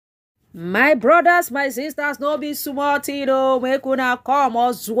My brothers, my sisters, no be small thing o. Make una come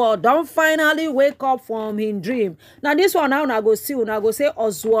Oswald don finally wake up from him dream. Now this one now una go see, una go say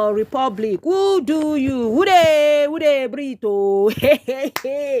Oswald Republic. Who do you? Who dey breathe o?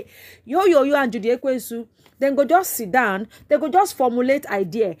 Yo and Judy Ekwensu. Then go just sit down, they go just formulate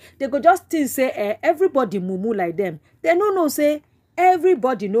idea. They go just think say everybody mumu like them. They no know say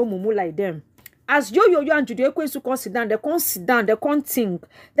everybody no mumu like them. As yo and Judy Ekwensu come sit down, they can't think.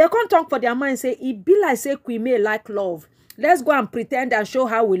 They can't talk for their mind, say, it be like say Queen May like love. Let's go and pretend and show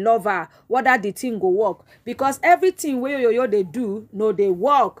how we love her, whether the thing go work. Because everything where yo they do, no, they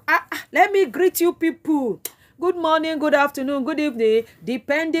work. Let me greet you people. Good morning, good afternoon, good evening,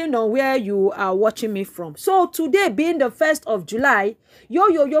 depending on where you are watching me from. So today being the 1st of July,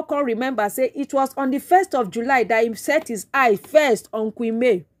 yo can remember, say, it was on the 1st of July that he set his eye first on Queen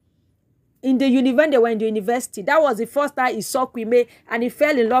May. In the when they were in the university, that was the first time he saw Queen May and he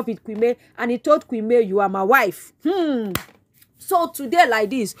fell in love with Queen May and he told Queen May, you are my wife. So today like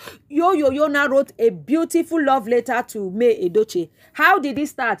this, Yo now wrote a beautiful love letter to May Edochie. How did it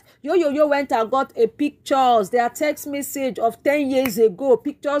start? Yo went and got a pictures, their text message of 10 years ago,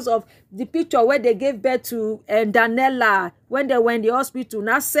 pictures of the picture where they gave birth to Danella when they were in the hospital.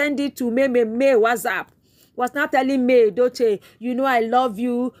 Now send it to May WhatsApp. Was not telling May Edochie, you know I love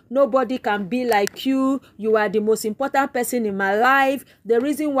you, nobody can be like you, you are the most important person in my life. The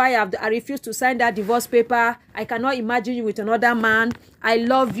reason why I refuse to sign that divorce paper, I cannot imagine you with another man. I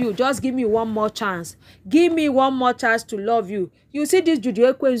love you, just give me one more chance. Give me one more chance to love you. You see this Judy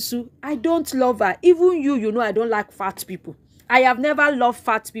Ekwensu, I don't love her. Even you know I don't like fat people. I have never loved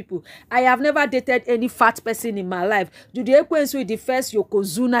fat people. I have never dated any fat person in my life. Judy Ekwensu is the first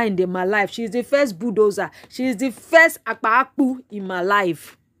Yokozuna in my life. She is the first bulldozer. She is the first Akpaakpu in my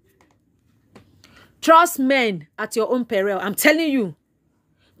life. Trust men at your own peril. I'm telling you.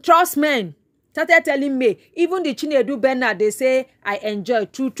 Trust men. Started telling me, even the Chinedu Bernard, they say, I enjoy.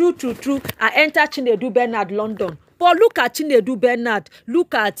 True. I enter Chinedu Bernard London. But look at Chinedu Bernard.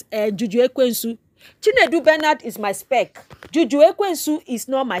 Look at Judy Ekwensu. Chinedu Bernard is my spec. Juju Ekwensu is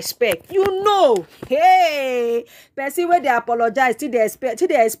not my spec. You know. Hey. Person where they apologize till they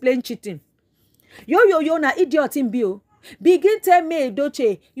explain cheating. Yo na idiot in bio. Begin tell me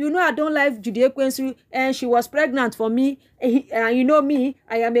Edochie, you know I don't like Judy Ekwensu and she was pregnant for me. And you know me,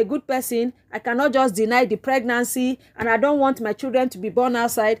 I am a good person. I cannot just deny the pregnancy and I don't want my children to be born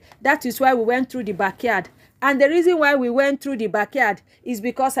outside. That is why we went through the backyard. And the reason why we went through the backyard is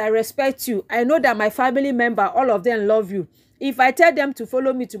because I respect you. I know that my family member, all of them love you. If I tell them to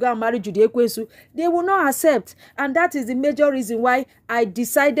follow me to go and marry Judy Ekwensu, they will not accept. And that is the major reason why I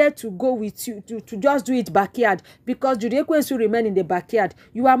decided to go with you, to just do it backyard. Because Judy Ekwensu remain in the backyard.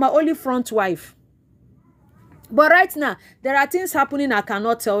 You are my only front wife. But right now, there are things happening I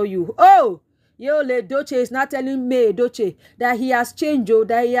cannot tell you. Oh! Yul Edochie is not telling May Edochie that he has changed,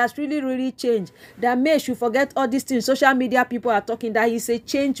 that he has really changed. That May should forget all these things. Social media people are talking that he's a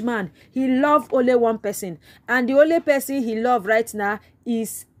changed man. He loves only one person. And the only person he loves right now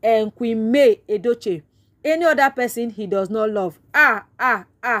is Queen May Edochie. Any other person he does not love.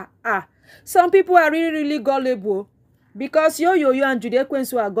 Some people are really gullible. Because Yo and Judy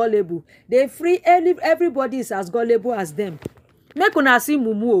Ekwensu are gullible. They free everybody is as gullible as them. Make una see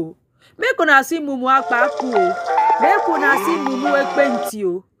mumu. Make una see mumu akpaku o. Make una see mumu ekpenti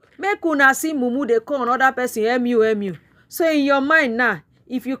o. Make una see mumu they call another person mu. So in your mind now,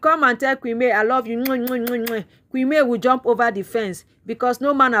 if you come and tell Queen May I love you, Queen May will jump over the fence because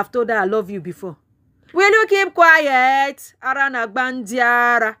no man have told her I love you before. Will you keep quiet? Arana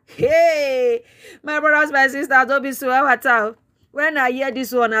bandiara. Hey, my brothers, my sisters, don't be so out. When I hear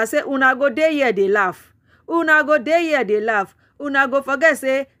this one, I say, una go day here they laugh. Una go day here they laugh. Una go forget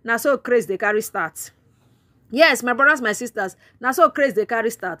say na so crazy they carry start. Yes, my brothers, my sisters, na so crazy they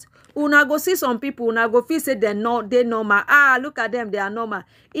carry start. Una go see some people, una go feel say they normal. Look at them, they are normal.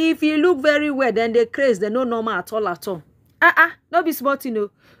 If you look very well, then they crazy, they no normal at all. No be smart, you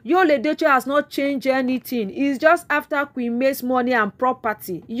know. Yul Edochie has not changed anything. It's just after Queen May's money and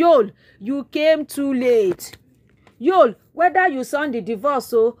property. Yul, you came too late. Yul, whether you signed the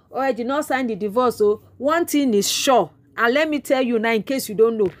divorce or you did not sign the divorce, one thing is sure. And let me tell you now, in case you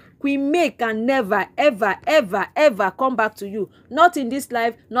don't know, Queen May can never, ever come back to you. Not in this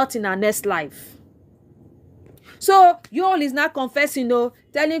life, not in our next life. So, Yul is not confessing,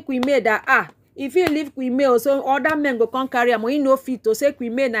 telling Queen May that, if you leave Queen May, so other men go come carry him, he no fit to say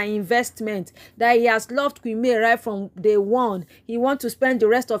Queen May na investment, that he has loved Queen May right from day one. He want to spend the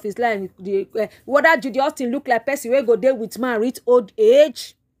rest of his life. Whether Judy Austin look like person wey go there with man reach old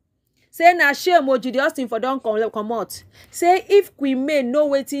age. Say na shame o Judy Austin for don comot. Say if Queen May know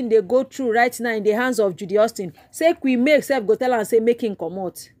wetin dey go through right now in the hands of Judy Austin, say Queen May sef go tell am say make him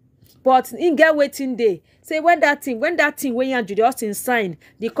comot. But im get wetin dey. Say when that thing wey yan Judy Austin sign,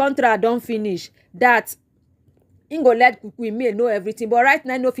 the contract don finish, that im go let Queen May know everything. But right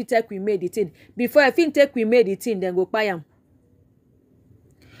now, no fit tell Queen May the thing. Before if im take Queen May the thing, then go kpai am.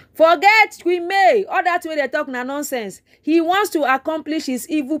 Forget Queen May. All that way they talk na nonsense. He wants to accomplish his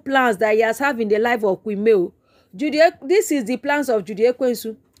evil plans that he has have in the life of Queen May. This is the plans of Judy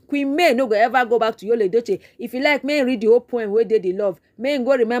Ekwensu. Queen May no go ever go back to Yul Edochie. If you like, may read the whole poem where they love. May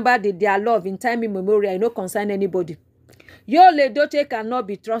go remember their love in time immemorial. No concern anybody. Yul Edochie cannot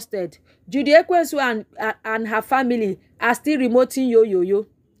be trusted. Judy Ekwensu and her family are still remoting yo.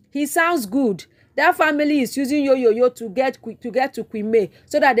 He sounds good. That family is using yo to get to Queen May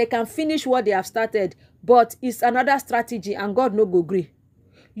so that they can finish what they have started. But it's another strategy and God no go gree.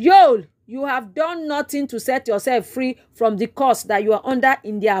 Yul, you have done nothing to set yourself free from the curse that you are under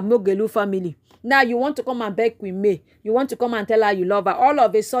in the Amogelu family. Now you want to come and beg Queen May. You want to come and tell her you love her. All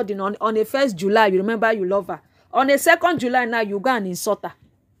of a sudden on the 1st July, you remember you love her. On the 2nd July now, you go and insult her.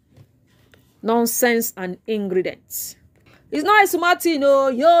 Nonsense and ingredients. It's not a smart thing,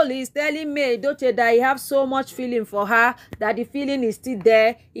 no. Yul is telling me, Edochie, that he have so much feeling for her, that the feeling is still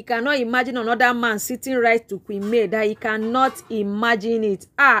there. He cannot imagine another man sitting right to Queen May, that he cannot imagine it.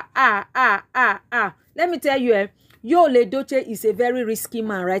 Let me tell you, Yul Edochie is a very risky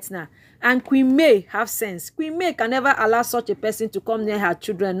man right now. And Queen May have sense. Queen May can never allow such a person to come near her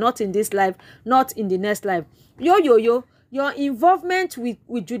children, not in this life, not in the next life. Your involvement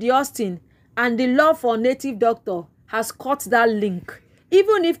with Judy Austin and the love for native doctor has cut that link.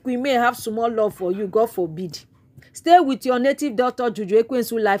 Even if Queen May have small love for you, God forbid. Stay with your native daughter Judy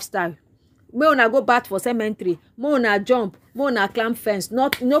Ekwensu lifestyle. May una go bat for cemetery. May una jump. May una climb fence. No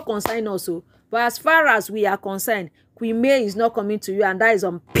concern also. But as far as we are concerned, Queen May is not coming to you, and that is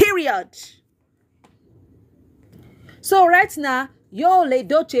on period. So right now, Yul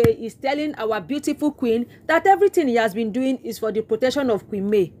Edochie is telling our beautiful queen that everything he has been doing is for the protection of Queen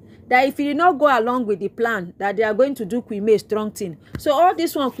May. That if he did not go along with the plan, that they are going to do Queen May strong thing. So all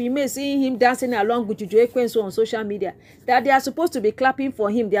this one, Queen May seeing him dancing along with Judy Ekwensu on social media, that they are supposed to be clapping for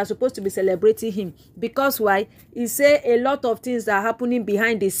him, they are supposed to be celebrating him. Because why? He say a lot of things are happening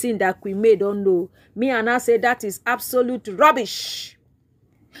behind the scene that Queen May don't know. Me and I say that is absolute rubbish.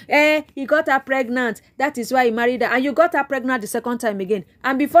 He got her pregnant. That is why he married her. And you got her pregnant the 2nd time again.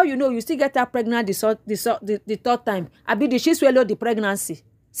 And before you know, you still get her pregnant the 3rd time. Did she swallow the pregnancy?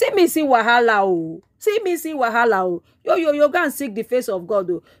 See me see wahala oh. See me see wahala oh. Yo go and seek the face of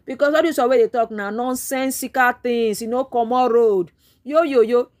God oh. Because all this way they talk now nonsensical things, come on road.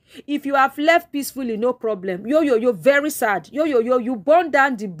 Yo. If you have left peacefully, no problem. Yo, very sad. Yo, you burn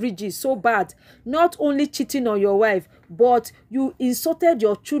down the bridges so bad. Not only cheating on your wife, but you insulted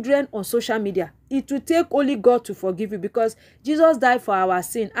your children on social media. It will take only God to forgive you because Jesus died for our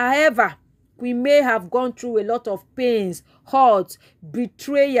sin. However, we may have gone through a lot of pains, hurt,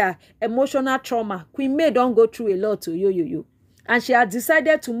 betrayal, emotional trauma. Queen May don't go through a lot to yo. And she has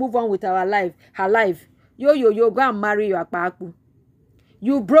decided to move on with her life. Yo, go and marry your akpaku.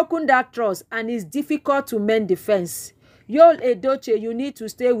 You've broken that trust and it's difficult to mend the fence. Yul Edochie, you need to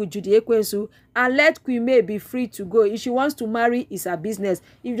stay with Judy Ekwensu and let Queen May be free to go. If she wants to marry, it's her business.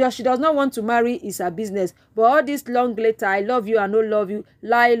 If she does not want to marry, it's her business. But all this long later, I love you, I don't love you,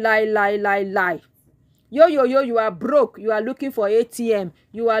 lie. Yo, you are broke. You are looking for ATM.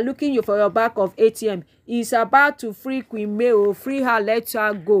 You are looking for your back of ATM. It's about to free Queen May or free her, let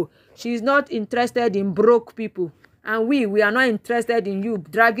her go. She's not interested in broke people. And we are not interested in you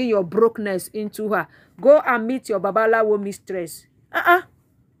dragging your brokenness into her. Go and meet your babalawo mistress.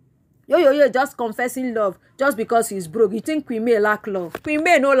 Yo, just confessing love just because he's broke. You think Queen May lack love? Queen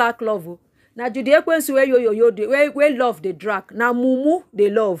May no lack love. Oh. Now Judy Ekwensu where love they drag. Now mumu they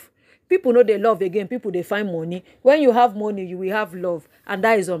love. People know they love again. People they find money. When you have money, you will have love, and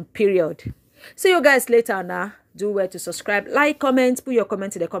that is on period. See you guys later now. Do well to subscribe, like, comment, put your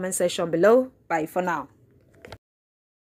comment in the comment section below. Bye for now.